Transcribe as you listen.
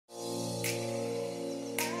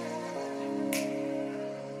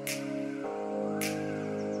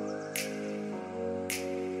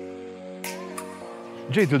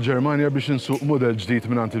Ġejt il-Ġermanja biex insuq model ġdid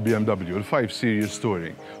mingħand il-BMW, il-5 Series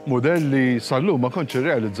Touring. Model li sal-lum ma kontx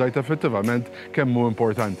irrealizzajt effettivament kemm hu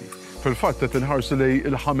importanti. Fil-fatt qed inħarsu lej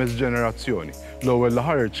il-5 ġenerazzjoni. L-ewwel li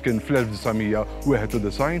ħareġ kien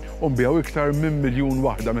fl-1991 u nbiegħu iktar minn miljun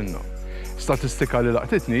waħda minnha. Statistika li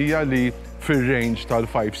laqtitni hija li fir-range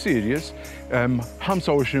tal-5 Series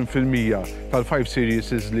 25% tal-5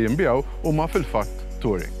 Series li nbigħu huma fil-fatt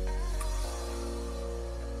Touring.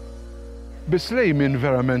 Biss lej min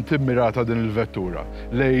verament immirata din il-vettura,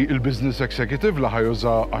 lej il-business executive li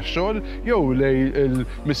ħajuża għax-xogħol jew lej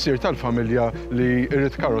il-missier tal-familja li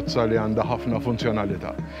jrid karozza li għandha ħafna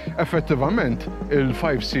funzjonalità. Effettivament,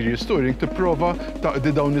 il-5 Series Touring tipprova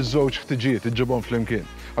taqdi dawn iż-żewġ ħtiġijiet iġġibhom flimkien.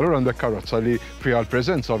 Allura għandek karozza li fiha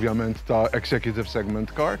l-preżenza ovvjament ta' executive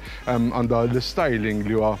segment car, għandha l-styling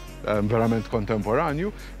li huwa verament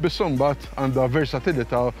kontemporanju, biss imbagħad għandha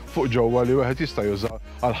versatilità fuq ġewwa li wieħed jista' juża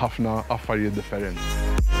għal ħafna affarijiet differenti.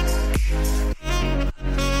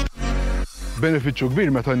 Benefiċċju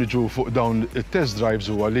kbir meta niġu fuq dawn it-test drives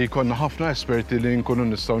huwa li jkollna ħafna esperti li nkunu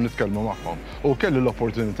nistgħu nitkellmu magħhom. U kelli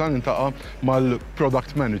l-opportunità nintaqa'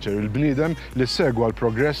 mal-product manager, il-bniedem li segwa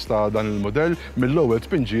l-progress ta' dan il-modell mill-ewwel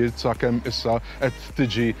tpinġijiet sakemm issa qed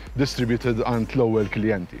tiġi distributed għand l-ewwel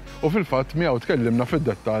klijenti. U fil-fatt miegħu tkellimna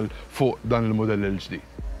fid-dettall fuq dan il-modell il-ġdid.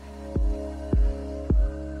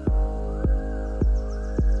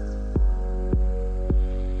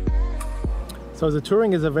 So the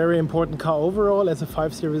Touring is a very important car overall, as a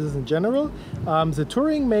 5 Series in general. The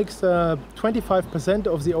Touring makes 25%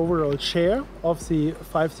 of the overall share of the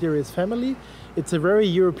 5 Series family. It's a very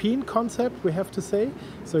European concept, we have to say.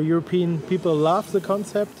 So European people love the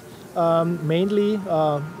concept. Mainly,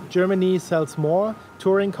 Germany sells more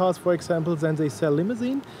touring cars, for example, than they sell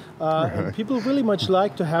limousine. And people really much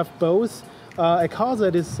like to have both. A car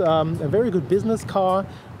that is a very good business car,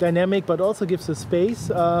 dynamic, but also gives a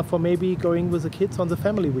space for maybe going with the kids on the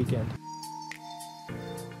family weekend.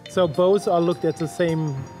 So both are looked at the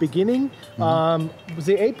same beginning.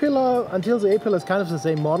 The A-pillar, until the A-pillar is kind of the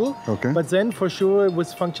same model, but then for sure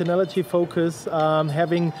with functionality focus,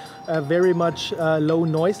 having a very much low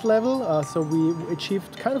noise level. So we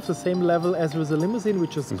achieved kind of the same level as with the limousine,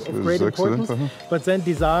 which is of great importance. But then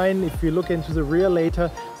design, if you look into the rear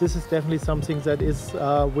later, this is definitely something that is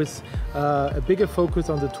with a bigger focus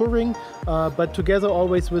on the Touring, but together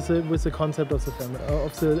always with the concept of the family,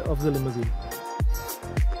 of the limousine.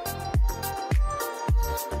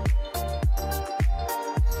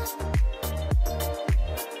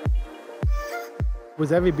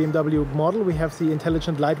 With every BMW model, we have the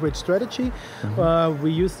intelligent lightweight strategy. We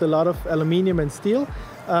used a lot of aluminium and steel,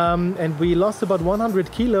 and we lost about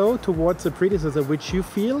 100 kilo towards the predecessor, which you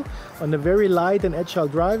feel on a very light and agile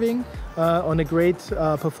driving, on a great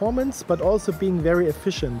performance, but also being very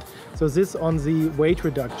efficient. So this on the weight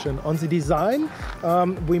reduction. On the design,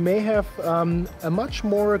 we may have a much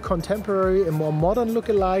more contemporary and more modern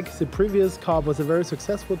look-alike. The previous car was a very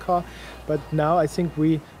successful car, but now I think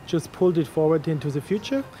we just pulled it forward into the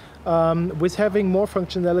future. With having more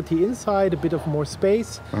functionality inside, a bit of more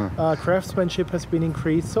space, craftsmanship has been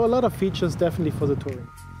increased, so a lot of features definitely for the Touring.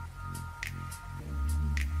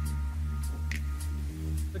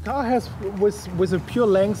 The car has, with a pure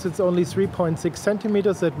length, it's only 3.6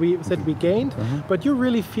 centimeters that we gained, but you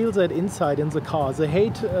really feel that inside in the car. The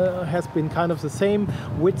height has been kind of the same,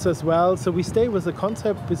 width as well, so we stay with the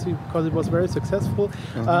concept because it was very successful.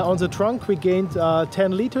 On the trunk we gained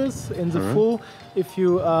 10 liters. In the full, if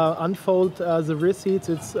you unfold the rear seats,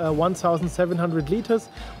 it's 1,700 liters,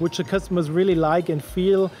 which the customers really like and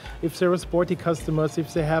feel if they're sporty customers,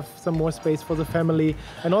 if they have some more space for the family.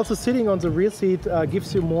 And also sitting on the rear seat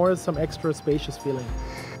gives you some extra spacious feeling.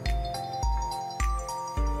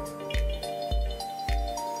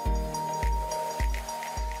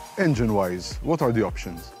 Engine-wise, what are the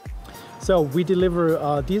options? So we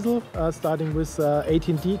deliver diesel, starting with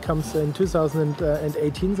 18D, comes in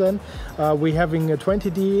 2018 then. We're having a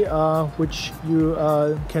 20D, which you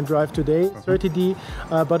can drive today, 30D,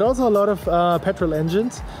 but also a lot of petrol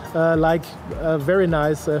engines, like a very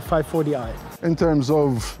nice 540i. In terms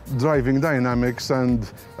of driving dynamics and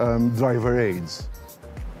driver aids?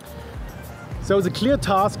 So the clear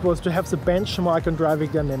task was to have the benchmark on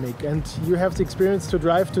driving dynamic, and you have the experience to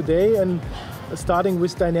drive today, and starting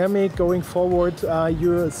with dynamic, going forward,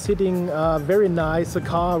 you're sitting very nice, the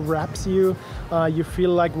car wraps you, you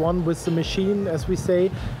feel like one with the machine, as we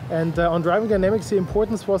say. And on driving dynamics, the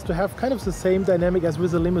importance was to have kind of the same dynamic as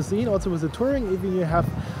with the limousine, also with the Touring, even you have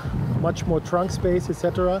much more trunk space,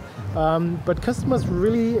 etc. But customers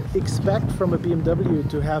really expect from a BMW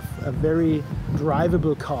to have a very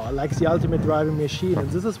drivable car, like the ultimate driving machine. And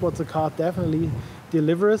this is what the car definitely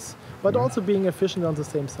delivers, but also being efficient on the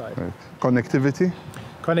same side. Right. Connectivity?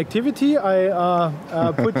 Connectivity,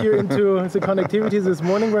 I put you into the connectivity this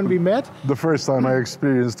morning when we met. The first time I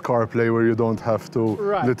experienced CarPlay where you don't have to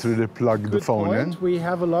literally plug the phone in. We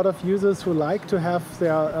have a lot of users who like to have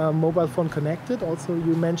their mobile phone connected. Also,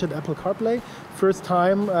 you mentioned Apple CarPlay. First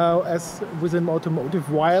time as within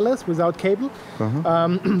automotive wireless without cable.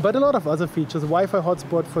 But a lot of other features. Wi-Fi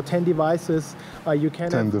hotspot for 10 devices. You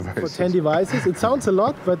can for 10 devices. It sounds a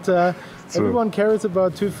lot, but everyone cares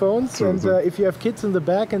about 2 phones. If you have kids in the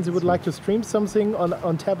back and they would like to stream something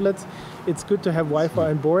on tablets, it's good to have Wi-Fi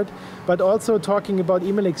on board. But also talking about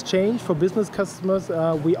email exchange for business customers,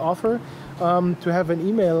 we offer to have an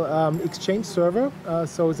email exchange server.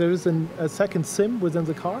 So there is a second SIM within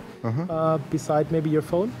the car, beside maybe your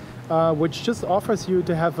phone, which just offers you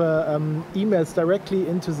to have emails directly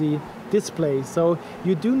into the display. So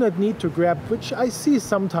you do not need to grab, which I see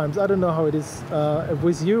sometimes. I don't know how it is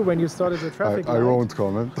with you when you started the traffic light. I won't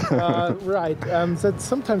comment. Right. That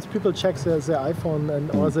sometimes people check their iPhone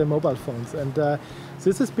and or their mobile phones. And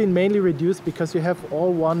this has been mainly reduced because you have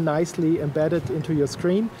all one nicely embedded into your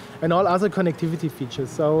screen and all other connectivity features.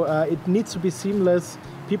 So it needs to be seamless.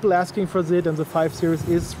 People asking for it, and the 5 Series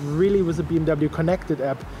is really with the BMW Connected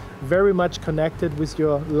app, very much connected with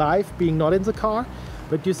your life, being not in the car,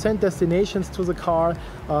 but you send destinations to the car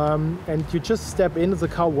and you just step in, the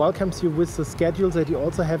car welcomes you with the schedules that you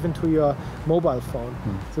also have into your mobile phone.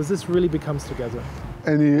 So this really becomes together.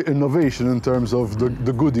 Any innovation in terms of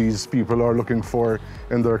the goodies people are looking for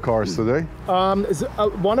in their cars today?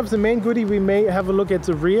 One of the main goodies, we may have a look at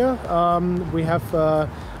the rear. We have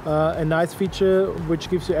a nice feature which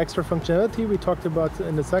gives you extra functionality we talked about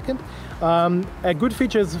in a second. A good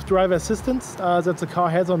feature is driver assistance that the car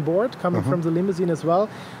has on board, coming from the limousine as well,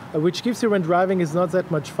 which gives you when driving is not that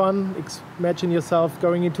much fun. Imagine yourself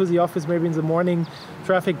going into the office maybe in the morning,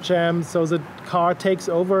 traffic jam, so the car takes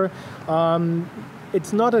over.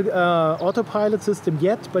 It's not an autopilot system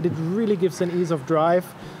yet, but it really gives an ease of drive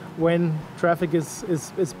when traffic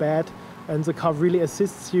is bad. And the car really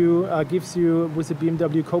assists you, gives you, with the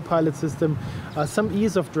BMW co-pilot system, some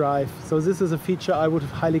ease of drive. So this is a feature I would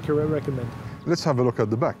highly recommend. Let's have a look at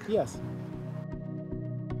the back. Yes.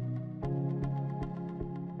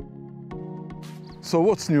 So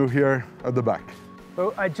what's new here at the back?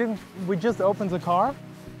 So we just opened the car.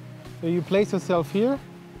 So you place yourself here,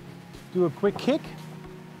 do a quick kick,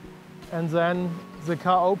 and then the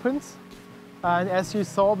car opens. And as you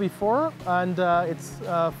saw before, and it's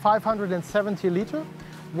 570 liter.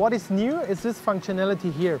 What is new is this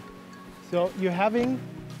functionality here. So you're having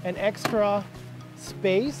an extra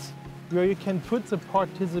space where you can put the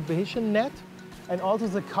participation net and also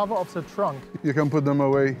the cover of the trunk. You can put them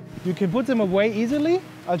away? You can put them away easily.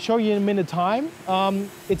 I'll show you in a minute time.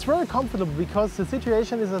 It's very comfortable because the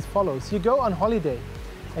situation is as follows. You go on holiday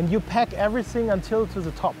and you pack everything until to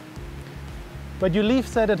the top. But you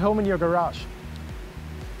leave that at home in your garage.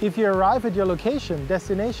 If you arrive at your location,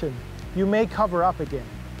 destination, you may cover up again,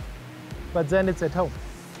 but then it's at home.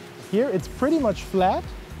 Here it's pretty much flat,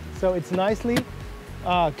 so it's nicely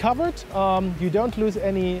covered. You don't lose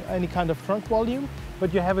any kind of trunk volume,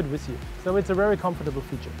 but you have it with you. So it's a very comfortable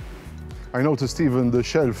feature. I noticed even the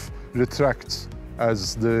shelf retracts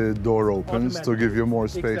as the door opens to give you more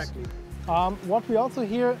space. Exactly. What we also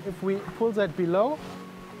hear, if we pull that below,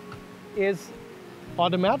 is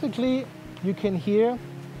automatically you can hear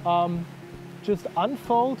just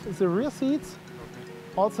unfold the rear seats.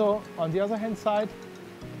 Also on the other hand side,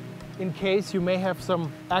 in case you may have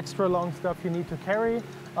some extra long stuff you need to carry,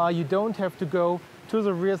 you don't have to go to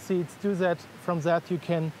the rear seats. Do that. From that you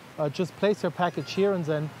can just place your package here and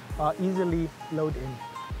then easily load in.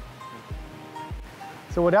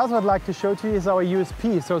 So what else I'd like to show to you is our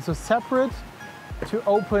USP. So it's a separate to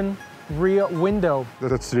open rear window.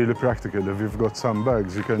 That's really practical. If you've got some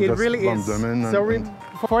bags, you can just bump them in.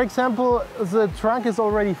 So for example, the trunk is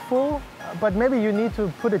already full, but maybe you need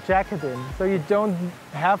to put a jacket in. So you don't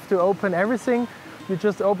have to open everything. You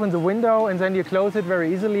just open the window and then you close it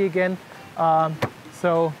very easily again.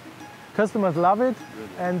 So customers love it,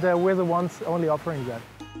 and we're the ones only offering that.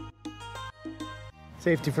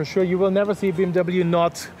 Safety for sure. You will never see BMW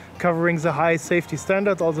not covering the high safety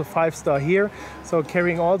standards, also 5-star here. So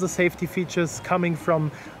carrying all the safety features coming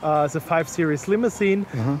from the 5 Series limousine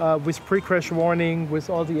with pre-crash warning, with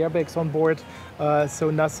all the airbags on board. So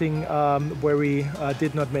nothing where we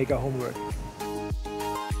did not make our homework.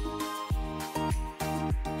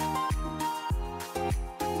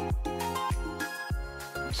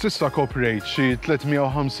 Sissa koprejt xi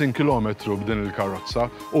 350 km b'din il-karozza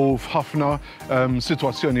u f'ħafna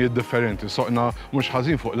sitwazzjonijiet differenti. Soqna mhux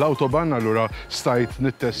ħażin fuq l-autoban, allura stajt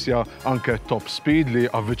nittestja anke top speed li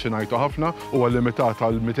avviċinajtu ħafna u limitat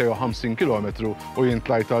għal 250 km u jien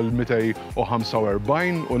tlajt għal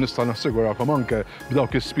 245 u nista' nassigurakom anke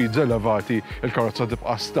b'dawk is-speeds elevati il-karozza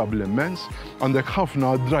tibqa' stabbli immens. Għandek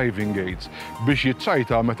ħafna driving aids biex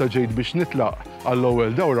jiċċajta meta ġejt biex nitlaq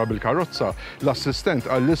għall-ewwel dawra bil-karozza, l-assistent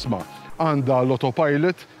għall-isma' għandha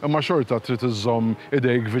l-autopilot imma xorta trid iżżomm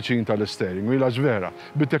idejk viċin tal-istering. U ilaġ vera,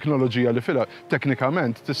 bit-teknoloġija li filha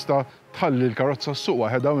teknikament tista' tħalli l-karozza s-suq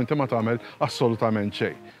waħedha u inti ma tagħmel assolutament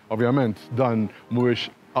xejn. Ovvjament dan mhuwiex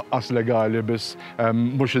as legali biss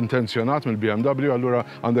mhux intenzjonat mill-BMW, allura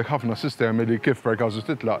għandek ħafna sistemi li kif per każu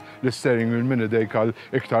titlaq l-istering minn idejk għal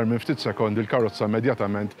iktar minn ftit sekondi il-karozza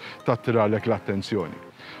immedjatament tattiralek l-attenzjoni.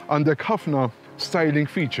 Għandek ħafna styling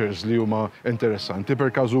features li huma interessanti, per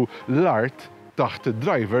każu l-art taħt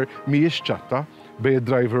id-driver mhijiex ċatta bej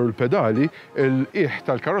id-driver u l-pedali, il-qiegħ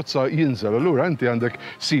tal-karozza jinżel, allura inti għandek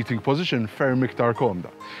seating position ferm iktar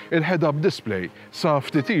komda. Il-head-up display sa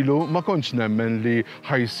ftit ilu ma kontx nemmen li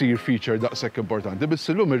ħajsir feature daqshekk importanti,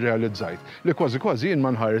 biss illum irrealizzajt li kważi jien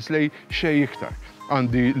ma nħares lej xejn iktar.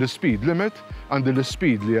 Għandi l-speed limit, għandi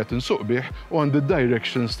l-speed li qed insuq bih u għandi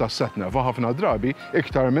directions ta' sat-nav. Ħafna drabi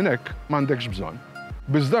iktar minn hekk m'għandekx bżonn.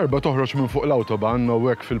 Biss darba toħroġ minn fuq l-autoban u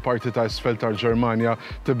hekk fil-parti ta' isfel tal-Ġermanja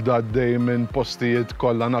tibda għaddej minn postijiet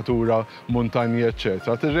kollha natura, muntanji,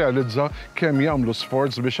 eċċetera. Tirrealizza kemm jagħmlu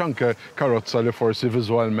sforz biex anke karozza li forsi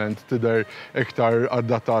viżwalment tidher iktar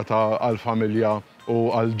adattata għall-familja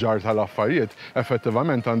u għal-ġar tal-affarijiet,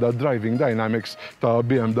 effettivament għandha driving dynamics ta'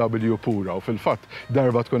 BMW pura u fil-fatt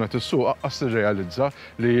darba tkun qed issuq qaqqas tirrealizza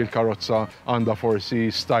li l-karozza għandha forsi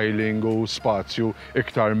styling u spazju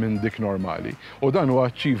iktar minn dik normali. U dan huwa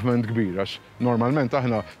achievement kbir għax normalment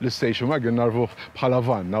aħna l-station wagon narvuh bħala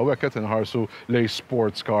vanna u hekk qed inħarsu lejn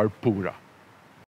sports car pura.